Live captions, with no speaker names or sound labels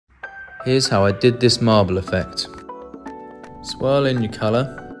Here's how I did this marble effect. Swirl in your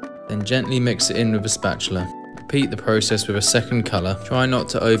colour, then gently mix it in with a spatula. Repeat the process with a second colour, try not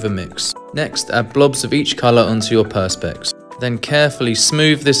to overmix. Next, add blobs of each colour onto your perspex. Then carefully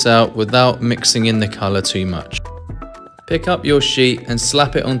smooth this out without mixing in the colour too much. Pick up your sheet and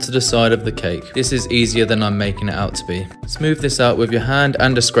slap it onto the side of the cake. This is easier than I'm making it out to be. Smooth this out with your hand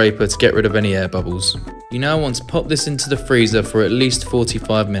and a scraper to get rid of any air bubbles. You now want to pop this into the freezer for at least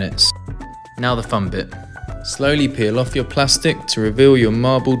 45 minutes. Now the fun bit. Slowly peel off your plastic to reveal your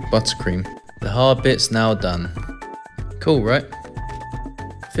marbled buttercream. The hard bit's now done. Cool, right?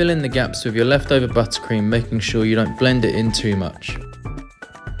 Fill in the gaps with your leftover buttercream, making sure you don't blend it in too much.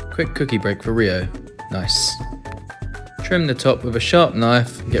 Quick cookie break for Rio. Nice. Trim the top with a sharp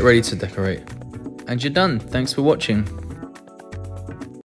knife and get ready to decorate. And you're done. Thanks for watching.